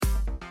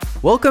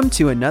Welcome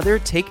to another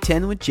Take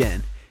 10 with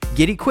Jen.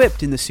 Get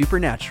equipped in the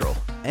supernatural.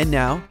 And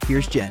now,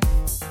 here's Jen.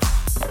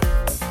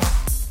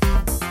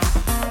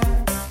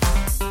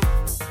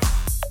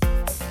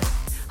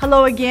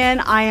 Hello again.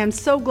 I am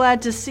so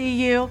glad to see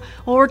you.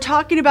 Well, we're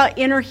talking about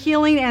inner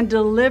healing and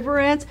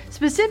deliverance.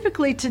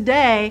 Specifically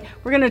today,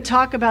 we're going to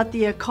talk about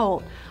the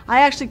occult.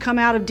 I actually come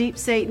out of deep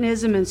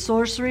Satanism and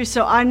sorcery,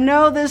 so I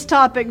know this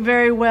topic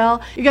very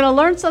well. You're going to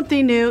learn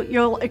something new.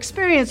 You'll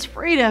experience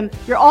freedom.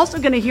 You're also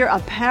going to hear a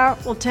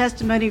powerful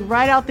testimony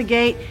right out the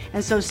gate,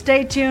 and so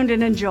stay tuned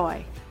and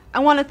enjoy. I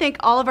want to thank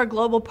all of our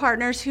global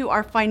partners who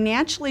are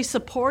financially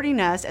supporting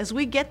us as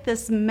we get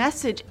this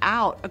message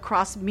out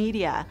across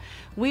media.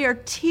 We are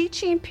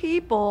teaching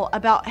people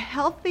about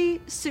healthy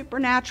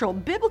supernatural,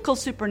 biblical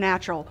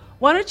supernatural.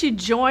 Why don't you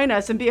join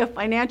us and be a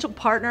financial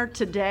partner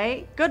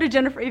today? Go to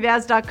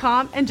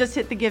jenniferevaz.com and just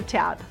hit the Give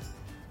tab.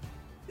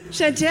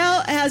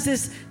 Chantel has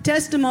this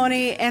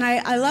testimony, and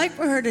I like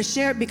for her to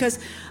share it because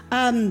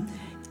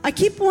I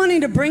keep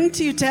wanting to bring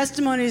to you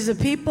testimonies of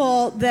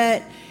people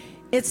that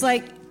it's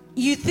like,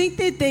 you think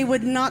that they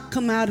would not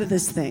come out of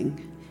this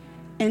thing,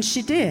 and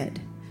she did.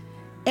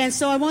 And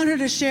so I want her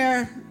to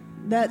share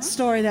that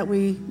story that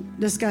we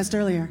discussed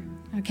earlier.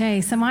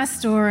 Okay, so my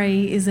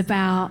story is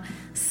about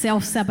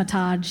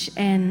self-sabotage,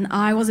 and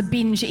I was a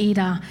binge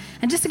eater.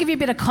 And just to give you a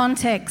bit of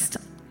context,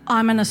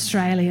 I'm an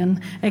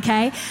Australian,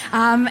 okay?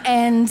 So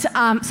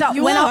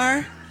you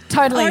are?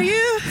 Totally. Are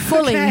you?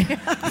 Fully, okay.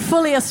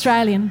 fully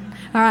Australian.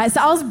 All right,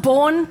 so I was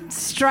born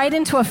straight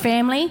into a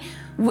family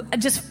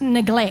just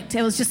neglect.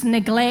 It was just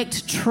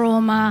neglect,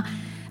 trauma,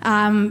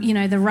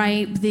 the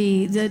rape,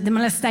 the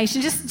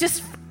molestation,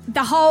 just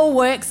the whole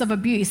works of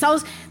abuse.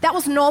 That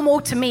was normal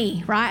to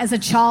me, right, as a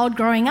child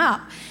growing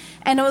up.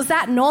 And it was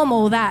that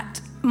normal that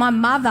my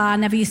mother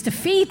never used to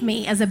feed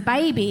me as a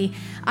baby.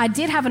 I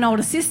did have an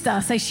older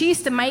sister, so she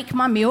used to make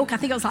my milk. I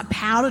think it was like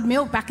powdered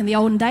milk back in the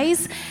olden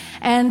days.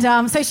 And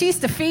so she used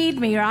to feed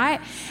me,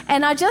 right?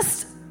 And I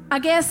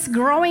guess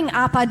growing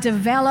up, I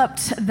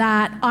developed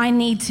that I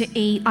need to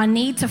eat, I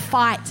need to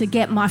fight to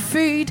get my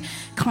food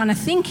kind of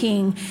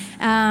thinking.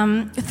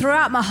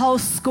 Throughout my whole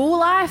school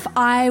life,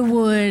 I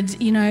would,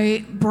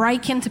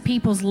 break into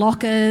people's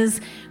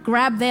lockers,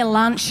 grab their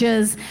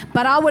lunches,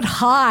 but I would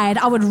hide.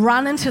 I would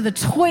run into the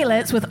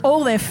toilets with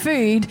all their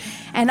food,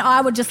 and I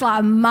would just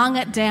mung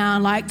it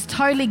down,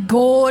 totally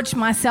gorge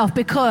myself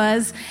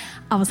because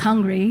I was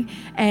hungry,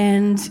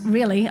 and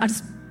really, I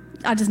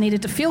just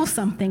needed to feel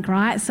something,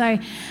 right? So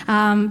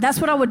that's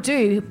what I would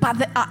do. But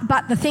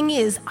the thing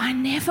is, I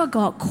never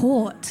got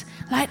caught.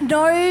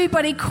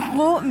 Nobody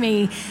caught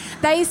me.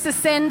 They used to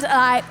send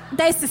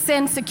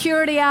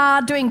security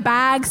out doing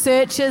bag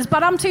searches,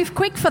 but I'm too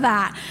quick for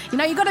that.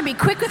 You got to be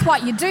quick with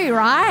what you do,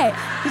 right?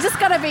 You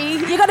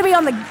got to be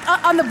on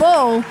the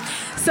ball.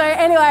 So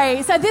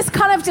anyway, this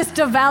kind of just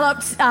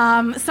developed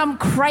some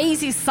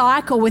crazy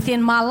cycle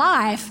within my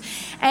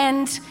life,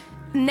 and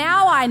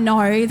now I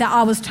know that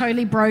I was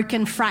totally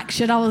broken,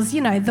 fractured. I was,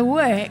 the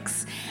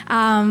works.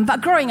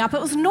 But growing up,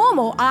 it was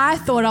normal. I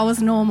thought I was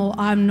normal.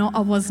 I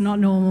was not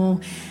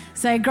normal.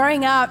 So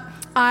growing up,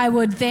 I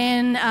would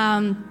then,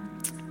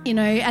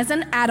 as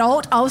an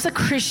adult, I was a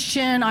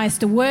Christian. I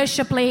used to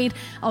worship lead.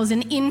 I was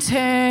an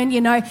intern,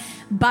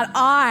 but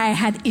I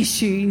had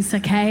issues,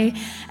 okay?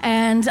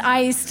 And I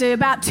used to,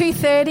 about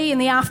 2:30 in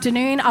the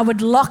afternoon, I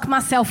would lock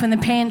myself in the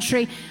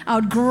pantry. I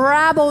would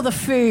grab all the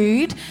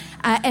food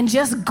and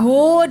just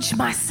gorge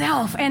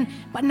myself.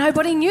 But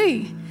nobody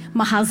knew.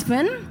 My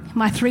husband,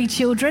 my 3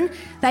 children,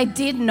 they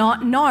did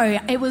not know.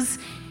 It was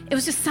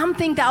just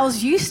something that I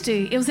was used to.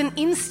 It was an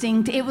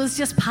instinct. It was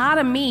just part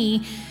of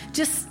me.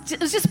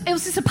 It was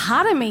just a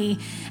part of me.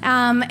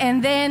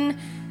 And then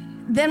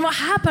what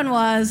happened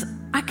was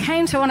I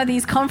came to one of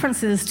these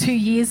conferences 2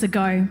 years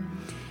ago,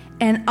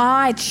 and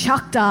I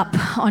chucked up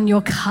on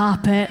your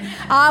carpet.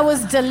 I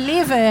was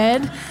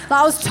delivered.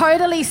 I was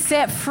totally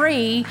set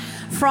free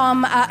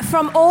from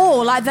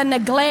all the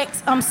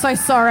neglect. I'm so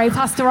sorry,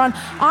 Pastor Ron.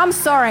 I'm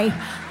sorry.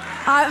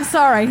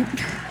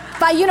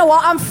 But you know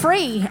what? I'm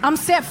free. I'm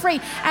set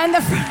free. And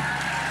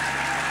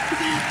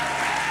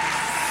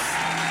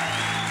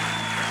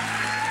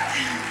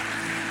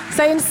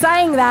so in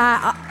saying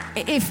that,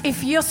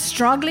 if you're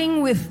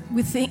struggling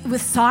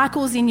with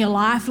cycles in your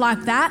life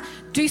like that,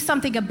 do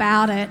something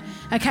about it,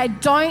 okay?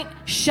 Don't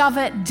shove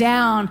it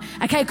down,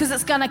 okay? Because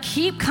it's going to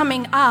keep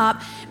coming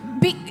up.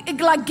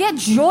 Get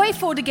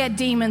joyful to get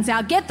demons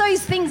out. Get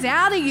those things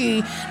out of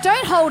you.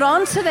 Don't hold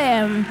on to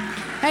them,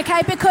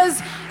 okay? Because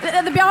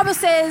the Bible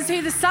says,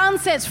 who the Son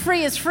sets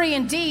free is free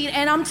indeed.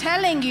 And I'm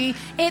telling you,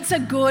 it's a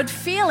good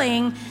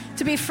feeling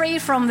to be free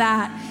from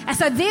that. And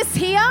so this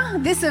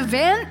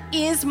event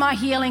is my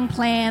healing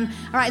plan.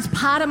 All right, it's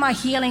part of my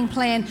healing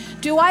plan.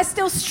 Do I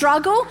still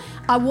struggle?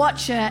 I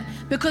watch it,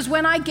 because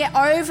when I get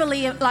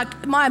overly,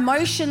 my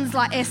emotions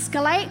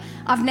escalate,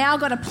 I've now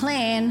got a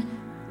plan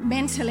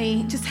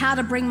mentally just how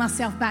to bring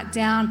myself back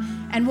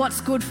down and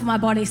what's good for my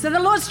body. So the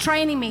Lord's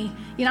training me.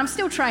 I'm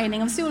still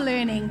training. I'm still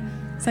learning.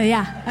 So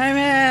yeah.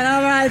 Amen.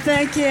 All right.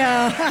 Thank you.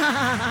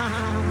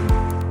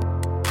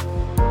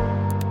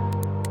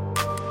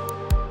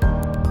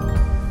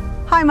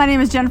 Hi, my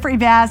name is Jennifer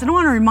Evaz, and I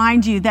want to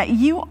remind you that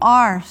you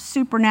are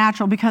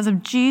supernatural because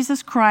of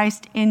Jesus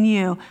Christ in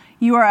you.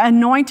 You are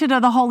anointed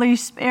of the Holy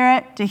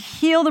Spirit to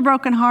heal the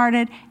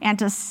brokenhearted and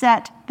to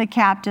set the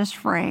captives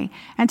free.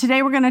 And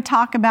today we're going to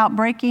talk about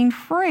breaking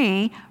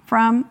free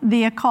from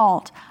the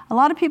occult. A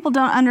lot of people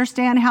don't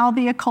understand how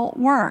the occult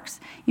works.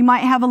 You might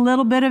have a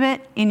little bit of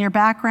it in your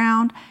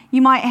background.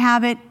 You might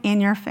have it in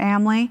your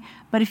family.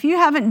 But if you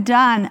haven't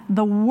done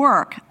the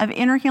work of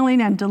inner healing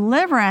and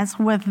deliverance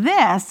with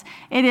this,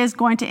 it is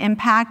going to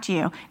impact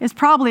you. It's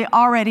probably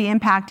already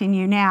impacting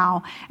you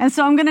now. And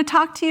so I'm going to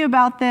talk to you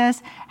about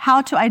this,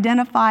 how to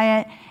identify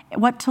it,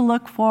 what to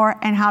look for,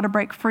 and how to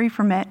break free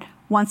from it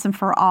once and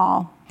for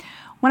all.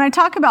 When I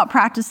talk about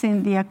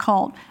practicing the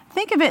occult,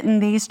 think of it in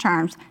these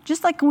terms.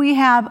 Just like we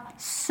have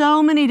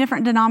so many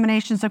different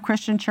denominations of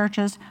Christian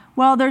churches,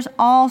 well, there's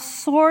all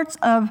sorts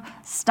of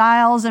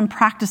styles and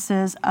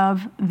practices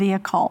of the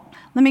occult.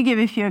 Let me give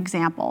you a few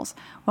examples.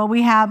 Well,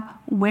 we have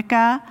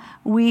Wicca,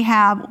 we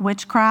have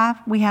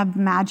witchcraft, we have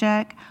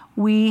magic,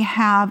 we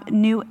have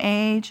New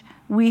Age,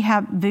 we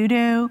have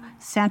voodoo,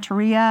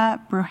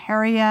 Santeria,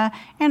 brujeria,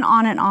 and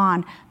on and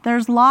on.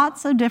 There's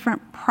lots of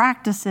different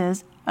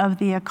practices of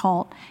the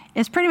occult.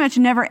 It's pretty much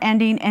never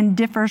ending and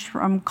differs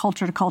from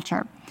culture to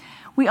culture.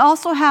 We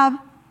also have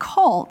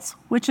cults,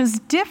 which is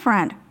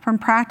different from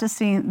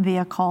practicing the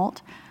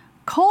occult.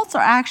 Cults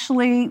are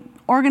actually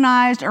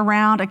organized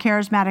around a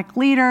charismatic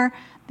leader.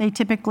 They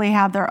typically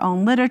have their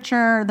own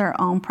literature, their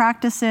own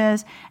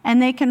practices,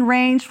 and they can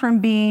range from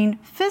being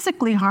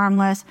physically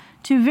harmless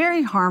to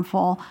very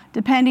harmful,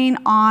 depending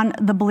on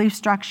the belief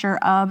structure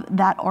of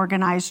that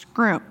organized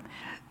group.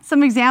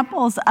 Some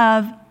examples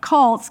of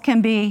cults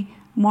can be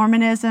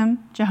Mormonism,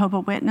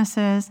 Jehovah's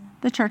Witnesses,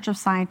 the Church of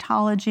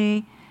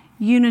Scientology,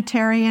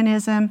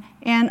 Unitarianism,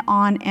 and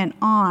on and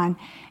on.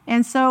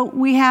 And so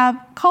we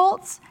have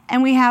cults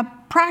and we have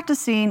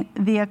practicing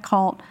the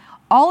occult.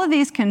 All of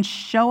these can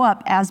show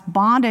up as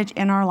bondage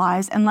in our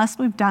lives unless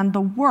we've done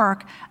the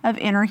work of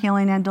inner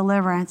healing and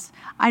deliverance.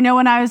 I know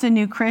when I was a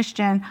new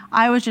Christian,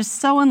 I was just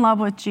so in love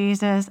with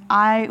Jesus.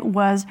 I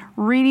was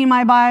reading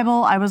my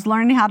Bible. I was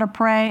learning how to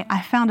pray.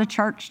 I found a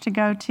church to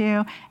go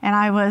to, and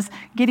I was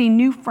getting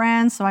new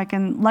friends so I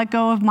can let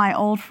go of my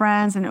old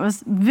friends. And it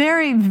was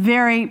very,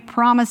 very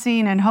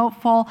promising and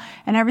hopeful,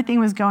 and everything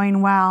was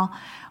going well.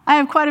 I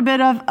have quite a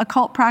bit of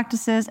occult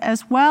practices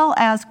as well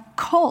as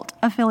cult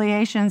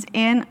affiliations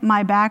in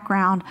my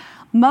background.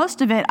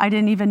 Most of it I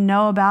didn't even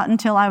know about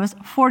until I was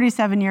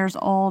 47 years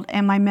old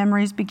and my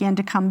memories began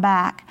to come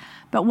back.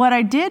 But what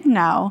I did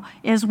know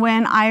is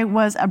when I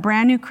was a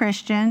brand new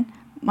Christian,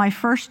 my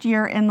first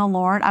year in the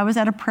Lord, I was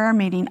at a prayer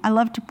meeting. I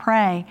love to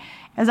pray.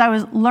 As I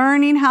was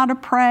learning how to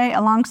pray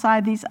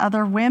alongside these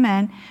other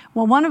women,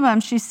 well, one of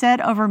them, she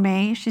said over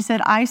me, she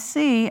said, "I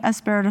see a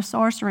spirit of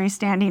sorcery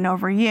standing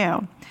over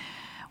you."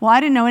 Well, I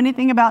didn't know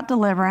anything about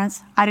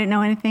deliverance. I didn't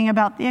know anything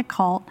about the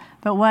occult.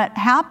 But what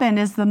happened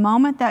is the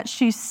moment that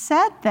she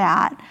said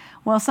that,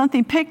 well,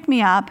 something picked me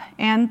up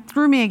and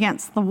threw me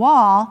against the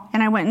wall,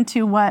 and I went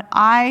into what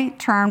I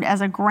termed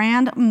as a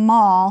grand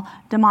mal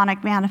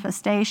demonic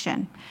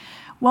manifestation.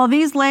 Well,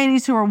 these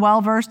ladies who are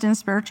well-versed in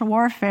spiritual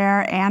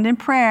warfare and in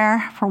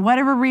prayer, for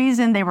whatever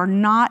reason, they were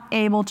not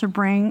able to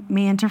bring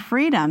me into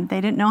freedom. They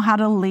didn't know how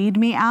to lead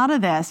me out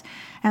of this.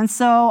 And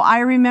so I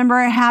remember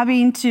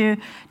having to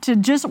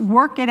just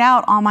work it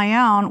out on my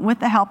own with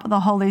the help of the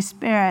Holy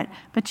Spirit.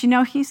 But you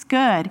know, He's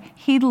good.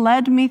 He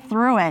led me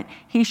through it.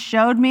 He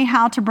showed me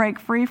how to break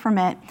free from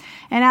it.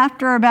 And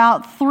after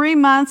about 3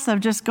 months of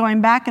just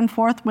going back and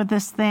forth with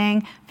this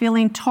thing,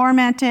 feeling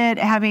tormented,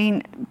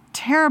 having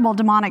terrible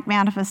demonic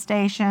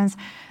manifestations,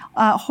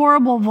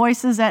 horrible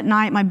voices at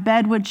night. My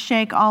bed would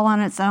shake all on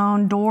its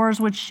own. Doors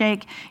would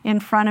shake in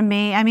front of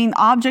me. I mean,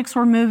 objects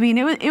were moving.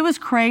 It was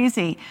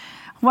crazy.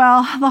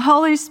 Well, the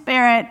Holy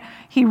Spirit,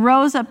 He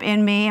rose up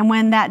in me, and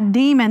when that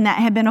demon that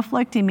had been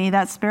afflicting me,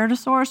 that spirit of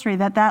sorcery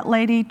that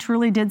lady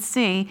truly did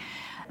see,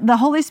 the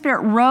Holy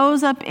Spirit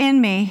rose up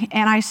in me,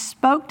 and I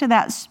spoke to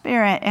that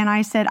spirit, and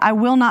I said, "I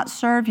will not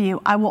serve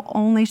you. I will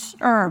only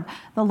serve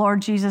the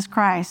Lord Jesus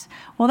Christ."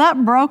 Well,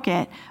 that broke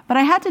it, but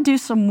I had to do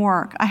some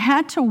work. I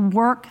had to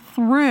work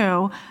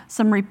through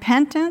some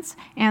repentance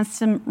and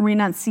some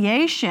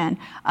renunciation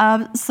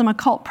of some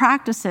occult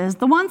practices,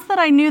 the ones that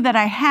I knew that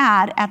I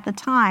had at the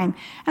time.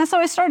 And so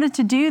I started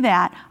to do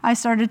that. I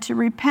started to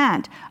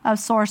repent of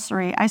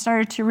sorcery. I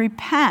started to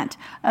repent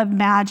of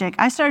magic.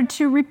 I started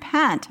to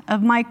repent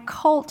of my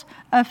cult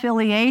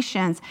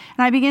affiliations.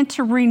 And I began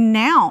to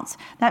renounce.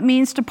 That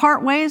means to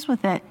part ways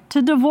with it,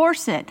 to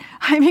divorce it.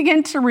 I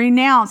began to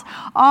renounce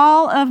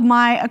all of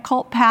my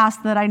occult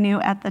past that I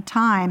knew at the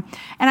time.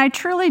 And I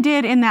truly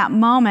did in that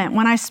moment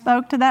when I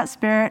spoke to that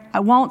spirit, "I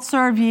won't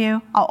serve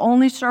you. I'll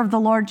only serve the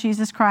Lord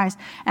Jesus Christ."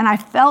 And I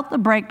felt the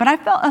break, but I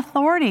felt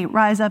authority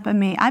rise up in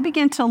me. I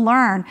began to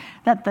learn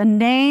that the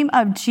name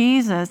of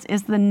Jesus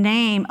is the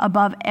name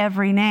above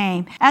every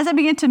name. As I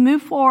began to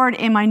move forward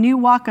in my new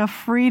walk of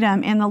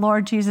freedom in the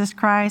Lord Jesus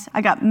Christ. I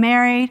got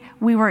married.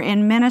 We were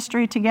in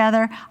ministry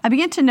together. I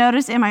began to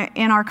notice in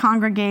our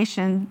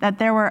congregation that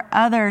there were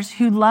others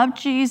who loved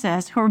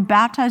Jesus, who were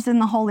baptized in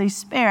the Holy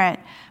Spirit.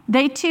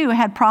 They too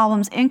had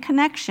problems in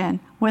connection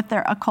with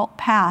their occult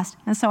past.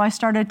 And so I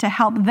started to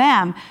help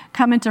them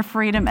come into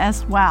freedom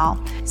as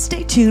well.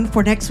 Stay tuned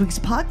for next week's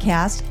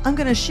podcast. I'm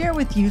going to share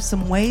with you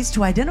some ways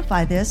to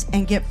identify this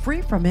and get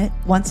free from it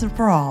once and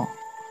for all.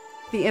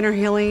 The Inner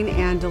Healing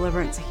and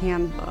Deliverance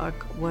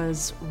Handbook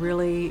was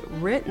really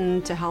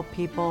written to help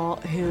people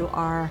who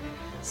are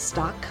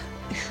stuck,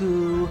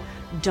 who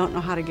don't know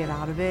how to get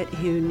out of it,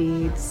 who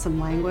need some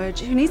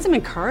language, who need some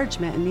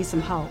encouragement and need some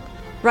hope.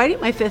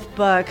 Writing my 5th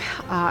book,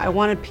 I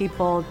wanted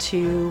people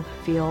to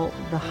feel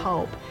the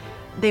hope.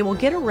 They will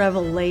get a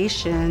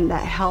revelation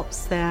that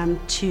helps them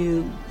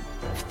to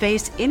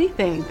face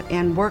anything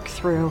and work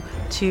through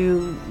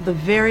to the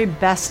very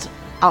best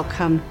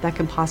outcome that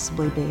can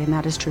possibly be, and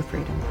that is true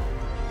freedom.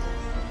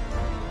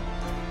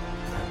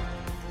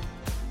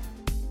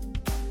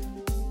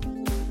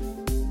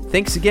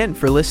 Thanks again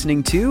for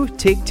listening to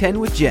Take 10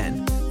 with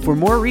Jen. For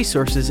more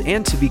resources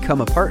and to become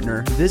a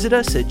partner, visit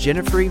us at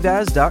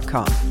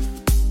jenniferevaz.com.